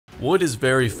Wood is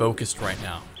very focused right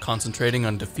now, concentrating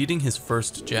on defeating his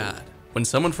first Jad, when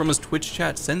someone from his Twitch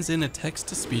chat sends in a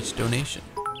text-to-speech donation.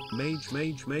 Mage,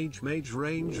 range, okay, range,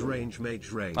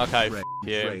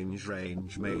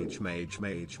 mage,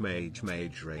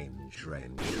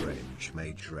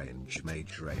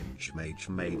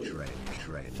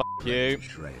 you.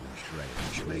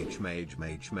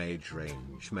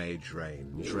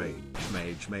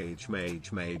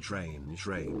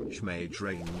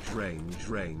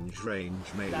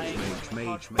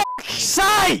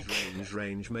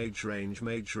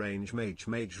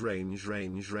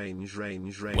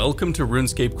 Welcome to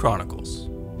Runescape Chronicles.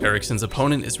 Ericsson's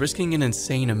opponent is risking an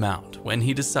insane amount when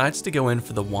he decides to go in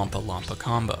for the Wampa Lampa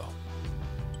combo.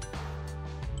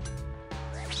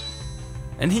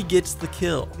 And he gets the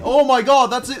kill. Oh my god,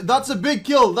 that's a big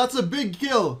kill. That's a big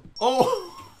kill. Oh.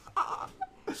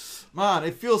 Man,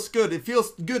 it feels good. It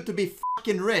feels good to be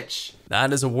fucking rich.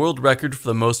 That is a world record for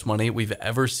the most money we've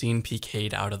ever seen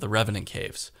PK'd out of the Revenant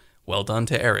Caves. Well done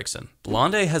to Ericsson.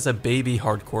 Blonde has a baby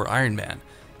hardcore Iron Man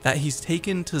that he's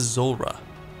taken to Zulrah.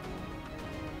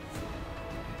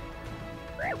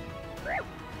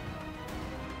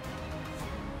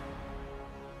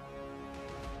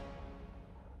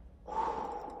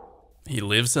 He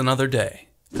lives another day.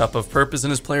 Cup of Perp is in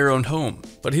his player-owned home,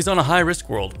 but he's on a high-risk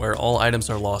world where all items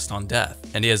are lost on death,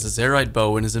 and he has a Zerite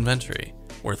bow in his inventory,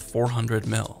 worth 400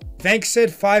 mil. Thanks,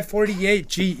 Sid 548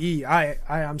 GE.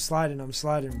 I'm sliding, bro.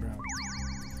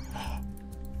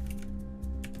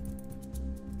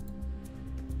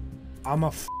 I'm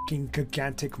a fucking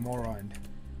gigantic moron.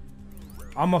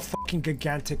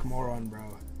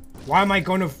 Why'd I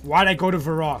go to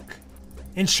Varrock?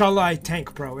 Inshallah I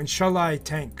tank, bro. Inshallah I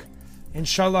tank.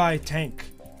 Inshallah I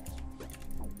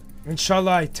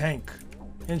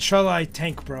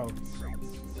tank, bro.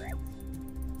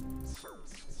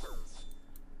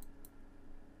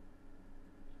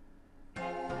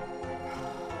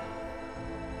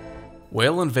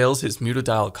 Whale unveils his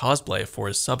Mutadial cosplay for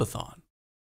his subathon.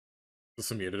 Is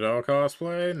this a Mutadial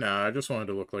cosplay? Nah, I just wanted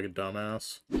to look like a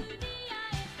dumbass.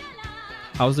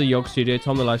 How was the Yog Studio,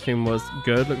 Tom? The live stream was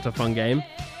good. Looked a fun game.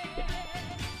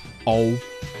 Oh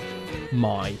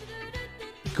my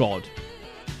god.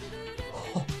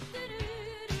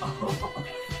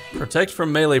 Protect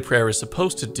from melee prayer is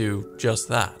supposed to do just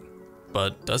that,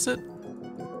 but does it?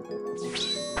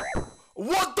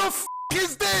 What the f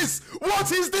is this?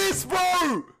 What is this,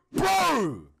 bro?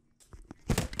 Bro!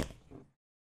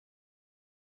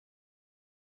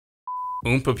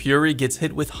 Oompa Puri gets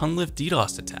hit with Hunlift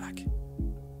DDoS attack.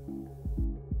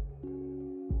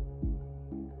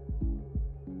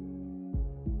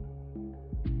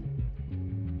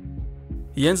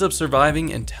 He ends up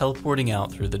surviving and teleporting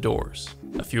out through the doors.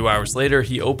 A few hours later,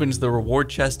 he opens the reward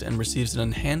chest and receives an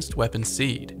enhanced weapon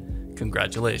seed.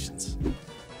 Congratulations.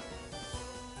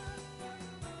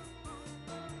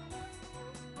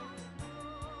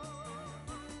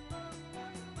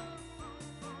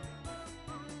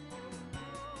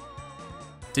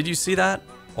 Did you see that?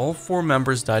 All 4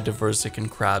 members died to Verzik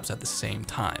and Krabs at the same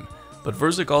time, but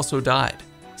Verzik also died,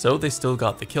 so they still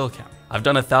got the kill count. I've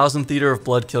done 1,000 Theater of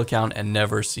Blood kill count and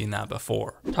never seen that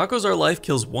before. Tacos Are Life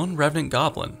kills 1 Revenant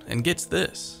Goblin and gets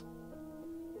this.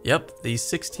 Yep, the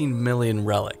 16 million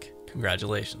relic.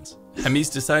 Congratulations.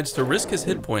 Hemis decides to risk his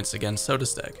hit points against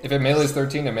Sodasteg. If it melee's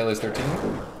 13, it melee's 13.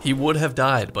 He would have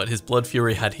died, but his Blood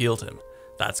Fury had healed him.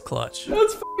 That's clutch.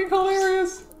 That's fucking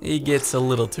hilarious. He gets a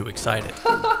little too excited.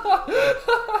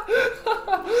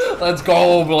 Let's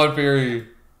go, Blood Fury.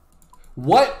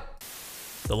 What?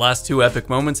 The last 2 epic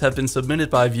moments have been submitted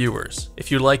by viewers.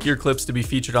 If you'd like your clips to be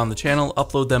featured on the channel,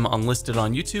 upload them unlisted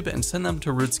on YouTube and send them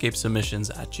to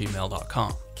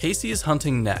RunescapeSubmissions@gmail.com. Casey is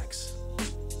hunting necks.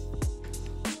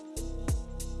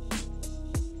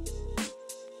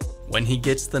 When he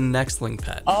gets the Nextling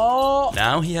pet. Oh!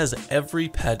 Now he has every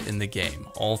pet in the game,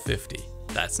 all 50.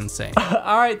 That's insane.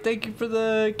 Alright, thank you for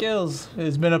the kills.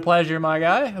 It's been a pleasure, my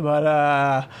guy, but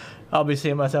I'll be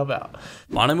seeing myself out.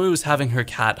 Monomu is having her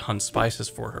cat hunt spices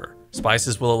for her.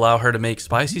 Spices will allow her to make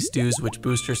spicy stews, which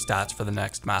boost her stats for the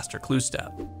next Master Clue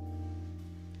step.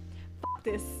 Fuck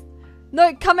this.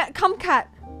 No, come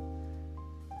cat.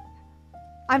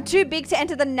 I'm too big to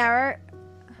enter the narrow.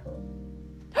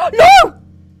 No!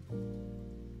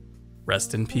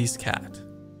 Rest in peace, cat.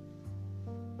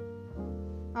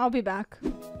 I'll be back.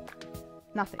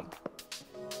 Nothing.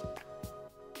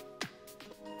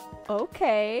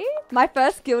 Okay. My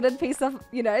first gilded piece of,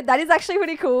 that is actually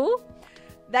pretty cool.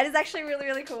 That is actually really,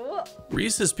 really cool.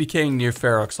 Reese is PKing near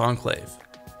Ferox Enclave.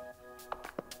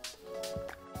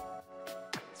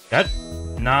 That?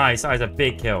 Nice, that is a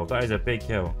big kill.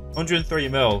 103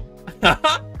 mil.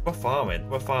 We're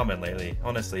farming lately,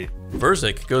 honestly.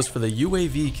 Verzik goes for the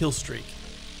UAV kill streak.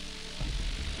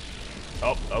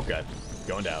 Oh, okay.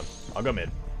 Going down. I'll go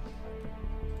mid.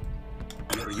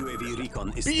 Your UAV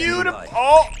recon is beautiful.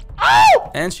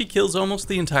 Oh! And she kills almost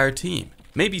the entire team.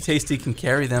 Maybe Tasty can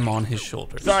carry them on his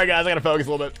shoulders. Sorry guys, I gotta focus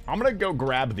a little bit. I'm gonna go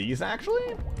grab these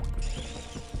actually.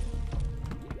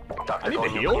 I need to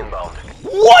heal.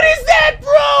 What is that,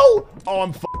 bro? Oh,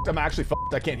 I'm fucked. I'm actually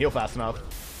fucked. I can't heal fast enough.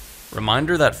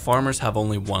 Reminder that farmers have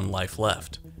only 1 life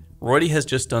left. Roydy has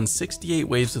just done 68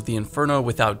 waves of the Inferno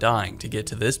without dying to get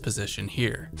to this position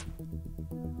here.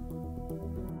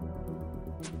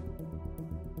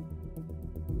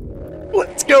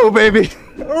 Let's go, baby.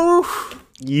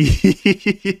 Yeah.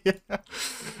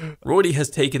 Roydy has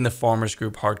taken the Farmers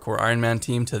Group Hardcore Ironman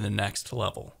team to the next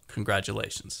level.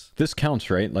 Congratulations. This counts,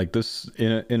 right? Like this,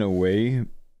 in a way,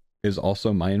 is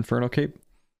also my Inferno cape.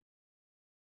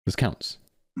 This counts.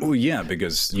 Oh yeah,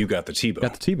 because you got the T-bow.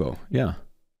 Got the T-bow, yeah.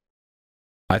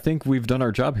 I think we've done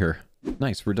our job here.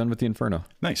 Nice, we're done with the Inferno.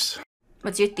 Nice.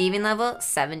 What's your thieving level?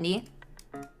 70.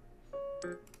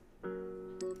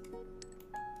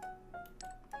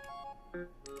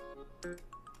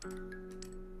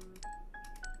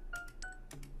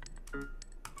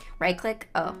 Right click?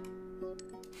 Oh.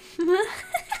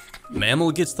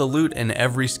 Mammal gets the loot in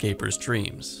every scaper's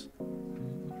dreams.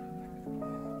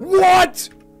 What?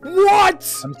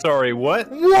 What? I'm sorry, what?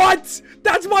 What?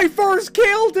 That's my first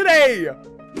kill today!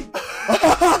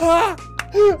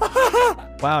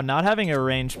 Wow, not having a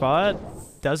range spot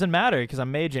doesn't matter because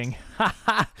I'm maging.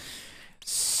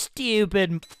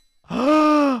 Stupid.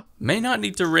 May not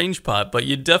need to range pot, but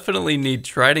you definitely need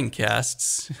trident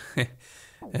casts.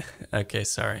 Okay,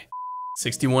 sorry.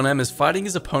 61M is fighting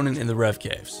his opponent in the Rev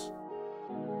Caves.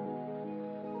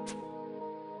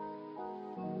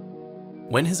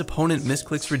 When his opponent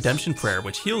misclicks Redemption Prayer,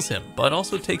 which heals him, but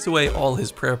also takes away all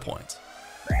his prayer points.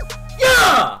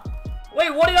 Yeah!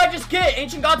 Wait, what did I just get?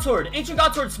 Ancient Godsword. Ancient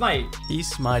Godsword smite. He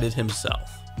smited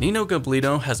himself. Nino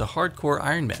Gablino has a hardcore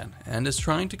Iron Man and is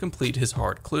trying to complete his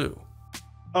hard clue.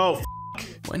 Oh,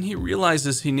 f***. When he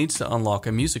realizes he needs to unlock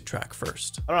a music track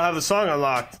first. I don't have the song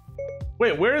unlocked.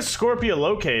 Wait, where is Scorpia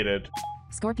located?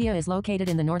 Scorpia is located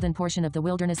in the northern portion of the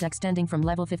wilderness extending from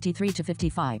level 53 to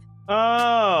 55.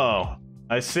 Oh,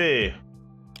 I see.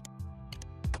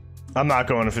 I'm not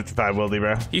going to 55 Wildy,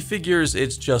 bro. He figures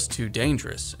it's just too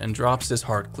dangerous and drops his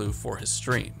hard clue for his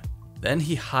stream. Then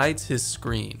he hides his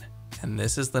screen, and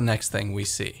this is the next thing we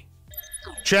see.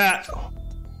 Chat,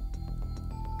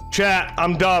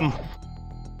 I'm dumb.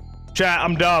 Chat,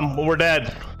 I'm dumb. We're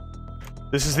dead.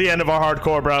 This is the end of our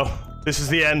hardcore, bro. This is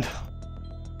the end.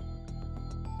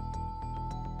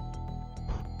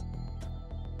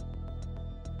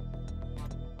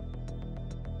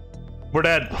 We're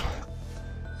dead.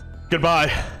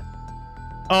 Goodbye.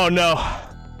 Oh no.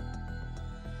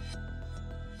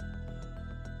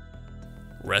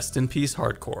 Rest in peace,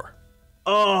 hardcore.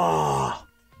 Oh.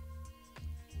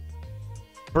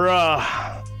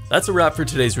 Bruh. That's a wrap for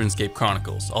today's RuneScape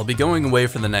Chronicles. I'll be going away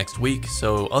for the next week,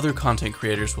 so other content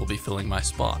creators will be filling my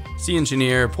spot. Sea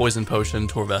Engineer, Poison Potion,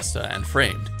 Torvesta, and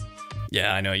Framed.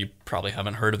 Yeah, I know you probably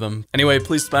haven't heard of them. Anyway,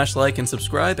 please smash like and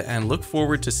subscribe, and look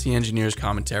forward to Sea Engineer's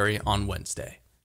commentary on Wednesday.